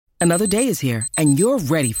Another day is here, and you're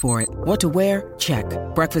ready for it. What to wear? Check.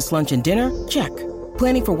 Breakfast, lunch, and dinner? Check.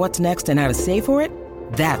 Planning for what's next and how to save for it?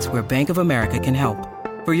 That's where Bank of America can help.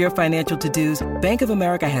 For your financial to-dos, Bank of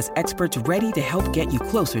America has experts ready to help get you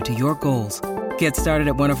closer to your goals. Get started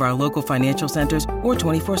at one of our local financial centers or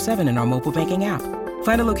 24/7 in our mobile banking app.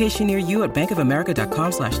 Find a location near you at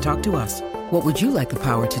bankofamerica.com/talktous. What would you like the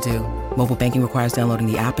power to do? Mobile banking requires downloading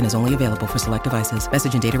the app and is only available for select devices.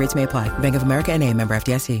 Message and data rates may apply. Bank of America N.A., member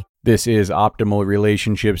FDIC. This is Optimal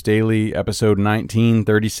Relationships Daily, episode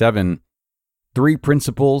 1937, 3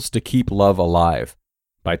 Principles to Keep Love Alive,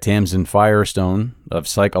 by Tamsen Firestone of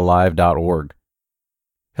psychalive.org.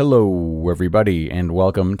 Hello, everybody, and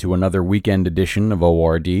welcome to another weekend edition of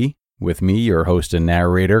ORD, with me, your host and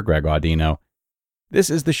narrator, Greg Audino. This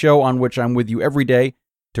is the show on which I'm with you every day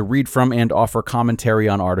to read from and offer commentary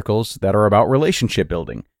on articles that are about relationship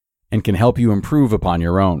building and can help you improve upon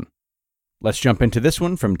your own. Let's jump into this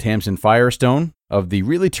one from Tamsen Firestone of the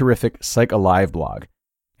really terrific Psych Alive blog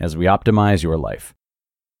as we optimize your life.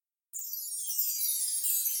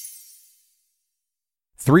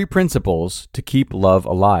 3 Principles to Keep Love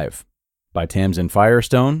Alive, by Tamsen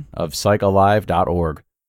Firestone of psychalive.org.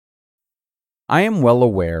 I am well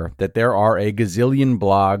aware that there are a gazillion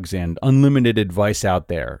blogs and unlimited advice out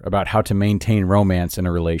there about how to maintain romance in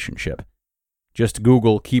a relationship. Just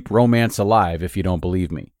Google "keep romance alive" if you don't believe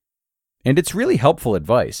me. And it's really helpful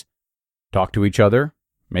advice. Talk to each other,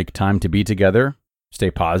 make time to be together,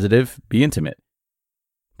 stay positive, be intimate.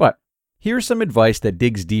 But here's some advice that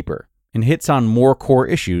digs deeper and hits on more core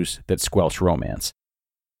issues that squelch romance.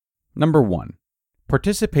 Number 1,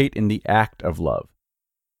 participate in the act of love.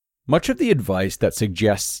 Much of the advice that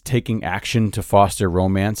suggests taking action to foster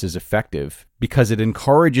romance is effective because it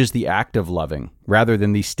encourages the act of loving rather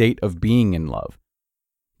than the state of being in love.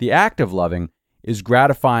 The act of loving is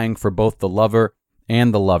gratifying for both the lover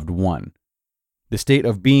and the loved one. The state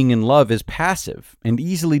of being in love is passive and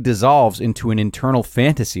easily dissolves into an internal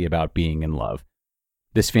fantasy about being in love.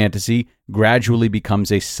 This fantasy gradually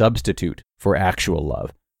becomes a substitute for actual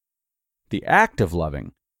love. The act of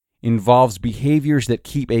loving involves behaviors that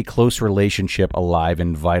keep a close relationship alive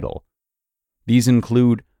and vital. These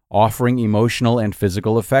include offering emotional and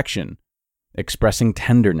physical affection, expressing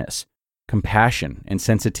tenderness, compassion, and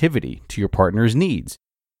sensitivity to your partner's needs,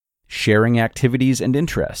 sharing activities and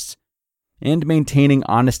interests, and maintaining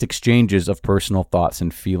honest exchanges of personal thoughts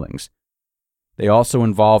and feelings. They also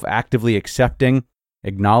involve actively accepting,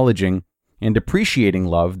 acknowledging, and appreciating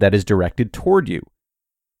love that is directed toward you.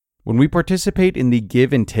 When we participate in the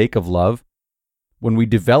give and take of love, when we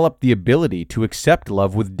develop the ability to accept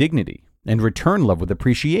love with dignity and return love with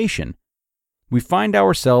appreciation, we find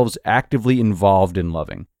ourselves actively involved in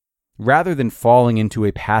loving, rather than falling into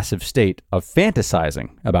a passive state of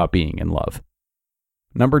fantasizing about being in love.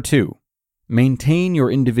 Number 2, maintain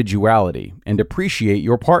your individuality and appreciate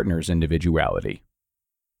your partner's individuality.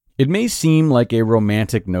 It may seem like a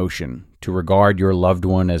romantic notion to regard your loved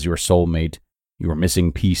one as your soulmate, your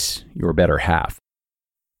missing piece, your better half.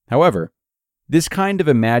 However, this kind of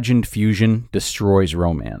imagined fusion destroys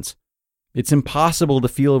romance. It's impossible to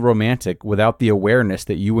feel romantic without the awareness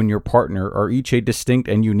that you and your partner are each a distinct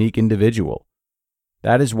and unique individual.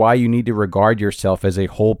 That is why you need to regard yourself as a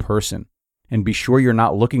whole person and be sure you're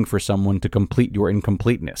not looking for someone to complete your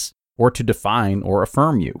incompleteness or to define or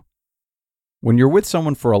affirm you. When you're with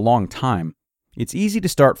someone for a long time, it's easy to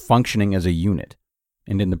start functioning as a unit,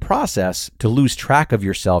 and in the process, to lose track of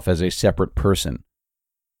yourself as a separate person.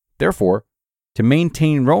 Therefore, to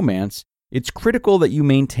maintain romance, it's critical that you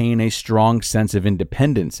maintain a strong sense of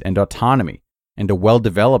independence and autonomy and a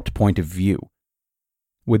well-developed point of view.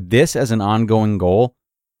 With this as an ongoing goal,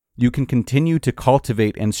 you can continue to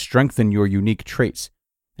cultivate and strengthen your unique traits,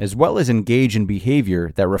 as well as engage in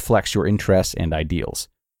behavior that reflects your interests and ideals.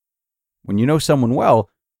 When you know someone well,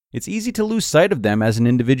 it's easy to lose sight of them as an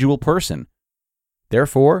individual person.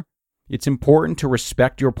 Therefore, it's important to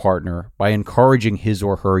respect your partner by encouraging his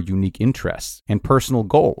or her unique interests and personal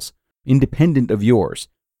goals, independent of yours.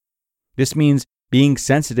 This means being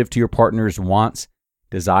sensitive to your partner's wants,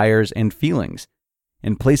 desires, and feelings,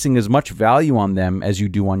 and placing as much value on them as you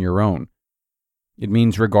do on your own. It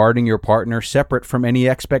means regarding your partner separate from any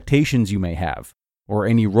expectations you may have, or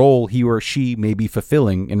any role he or she may be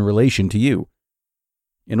fulfilling in relation to you.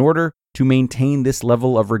 In order to maintain this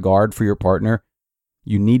level of regard for your partner,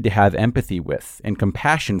 you need to have empathy with and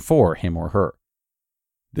compassion for him or her.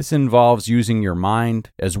 This involves using your mind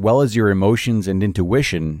as well as your emotions and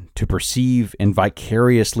intuition to perceive and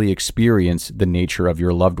vicariously experience the nature of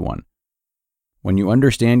your loved one. When you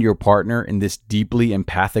understand your partner in this deeply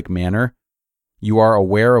empathic manner, you are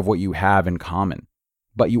aware of what you have in common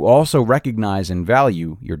but you also recognize and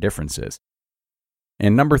value your differences.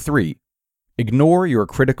 And number 3, ignore your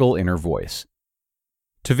critical inner voice.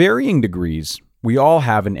 To varying degrees, we all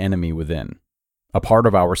have an enemy within, a part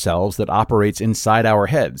of ourselves that operates inside our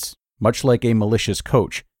heads, much like a malicious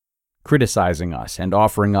coach, criticizing us and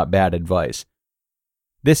offering up bad advice.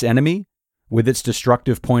 This enemy, with its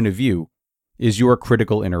destructive point of view, is your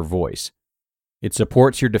critical inner voice. It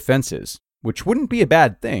supports your defenses, which wouldn't be a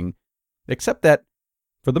bad thing, except that,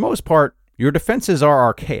 for the most part, your defenses are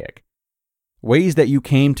archaic. Ways that you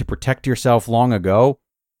came to protect yourself long ago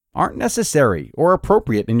aren't necessary or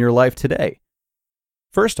appropriate in your life today.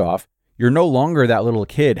 First off, you're no longer that little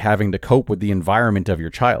kid having to cope with the environment of your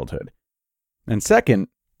childhood. And second,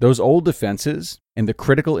 those old defenses and the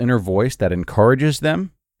critical inner voice that encourages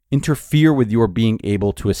them interfere with your being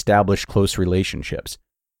able to establish close relationships.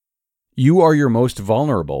 You are your most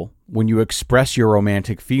vulnerable when you express your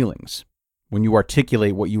romantic feelings, when you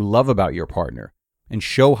articulate what you love about your partner, and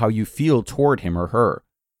show how you feel toward him or her.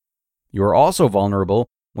 You are also vulnerable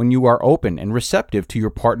when you are open and receptive to your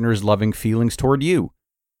partner's loving feelings toward you.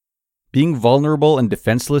 Being vulnerable and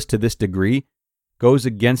defenseless to this degree goes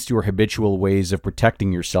against your habitual ways of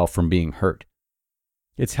protecting yourself from being hurt.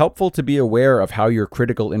 It's helpful to be aware of how your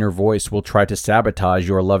critical inner voice will try to sabotage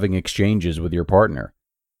your loving exchanges with your partner.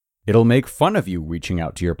 It'll make fun of you reaching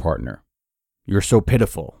out to your partner. You're so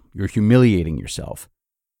pitiful. You're humiliating yourself.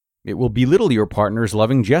 It will belittle your partner's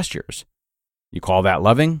loving gestures. You call that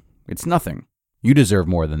loving? It's nothing. You deserve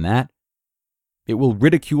more than that. It will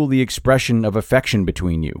ridicule the expression of affection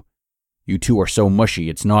between you. You two are so mushy,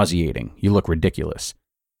 it's nauseating. You look ridiculous.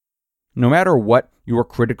 No matter what your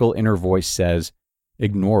critical inner voice says,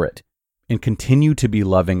 ignore it and continue to be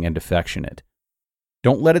loving and affectionate.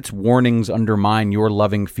 Don't let its warnings undermine your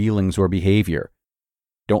loving feelings or behavior.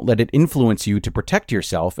 Don't let it influence you to protect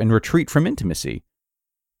yourself and retreat from intimacy.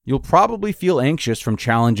 You'll probably feel anxious from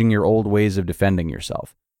challenging your old ways of defending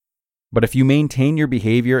yourself. But if you maintain your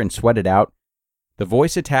behavior and sweat it out, the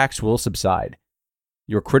voice attacks will subside.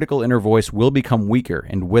 Your critical inner voice will become weaker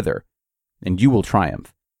and wither, and you will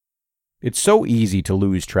triumph. It's so easy to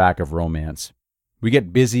lose track of romance. We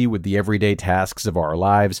get busy with the everyday tasks of our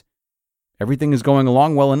lives. Everything is going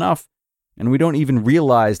along well enough, and we don't even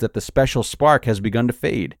realize that the special spark has begun to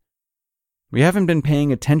fade. We haven't been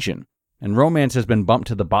paying attention, and romance has been bumped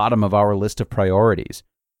to the bottom of our list of priorities.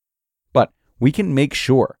 But we can make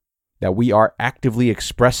sure that we are actively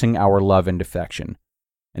expressing our love and affection,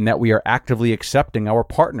 and that we are actively accepting our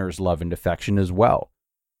partner's love and affection as well.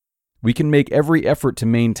 We can make every effort to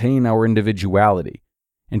maintain our individuality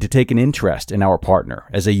and to take an interest in our partner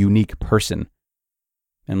as a unique person.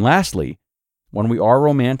 And lastly, when we are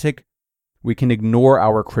romantic, we can ignore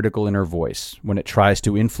our critical inner voice when it tries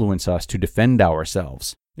to influence us to defend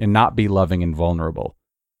ourselves and not be loving and vulnerable.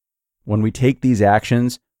 When we take these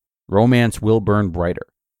actions, romance will burn brighter,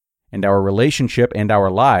 and our relationship and our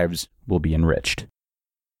lives will be enriched.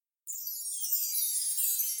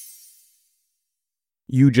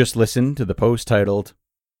 You just listened to the post titled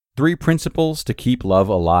 3 Principles to Keep Love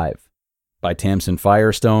Alive by Tamsen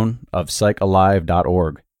Firestone of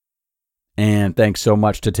psychalive.org. And thanks so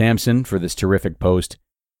much to Tamsen for this terrific post,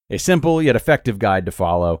 a simple yet effective guide to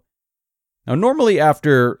follow. Now, normally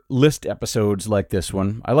after list episodes like this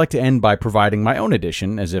one, I like to end by providing my own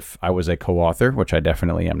edition as if I was a co-author, which I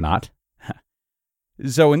definitely am not.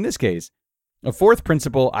 So in this case, a 4th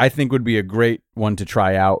principle I think would be a great one to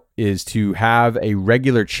try out is to have a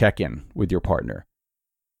regular check-in with your partner.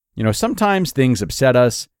 You know, sometimes things upset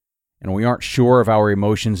us and we aren't sure of our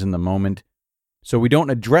emotions in the moment, so we don't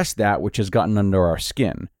address that which has gotten under our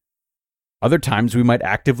skin. Other times we might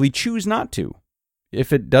actively choose not to,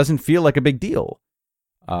 if it doesn't feel like a big deal.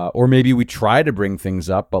 Or maybe we try to bring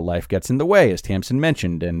things up, but life gets in the way, as Tamsen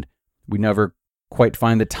mentioned, and we never quite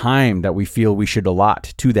find the time that we feel we should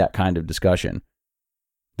allot to that kind of discussion.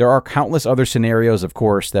 There are countless other scenarios, of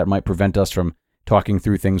course, that might prevent us from talking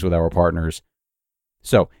through things with our partners.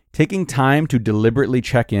 So, taking time to deliberately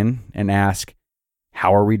check in and ask,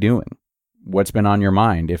 how are we doing? What's been on your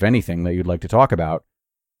mind, if anything, that you'd like to talk about,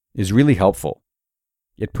 is really helpful.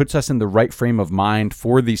 It puts us in the right frame of mind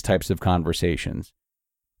for these types of conversations.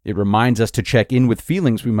 It reminds us to check in with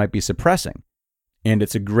feelings we might be suppressing. And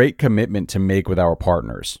it's a great commitment to make with our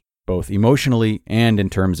partners, both emotionally and in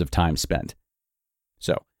terms of time spent.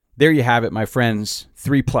 So, there you have it, my friends.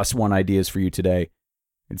 3+1 ideas for you today.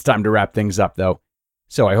 It's time to wrap things up, though.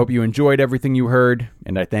 So I hope you enjoyed everything you heard,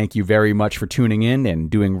 and I thank you very much for tuning in and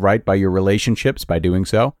doing right by your relationships by doing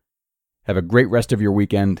so. Have a great rest of your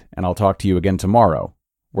weekend, and I'll talk to you again tomorrow,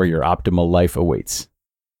 where your optimal life awaits.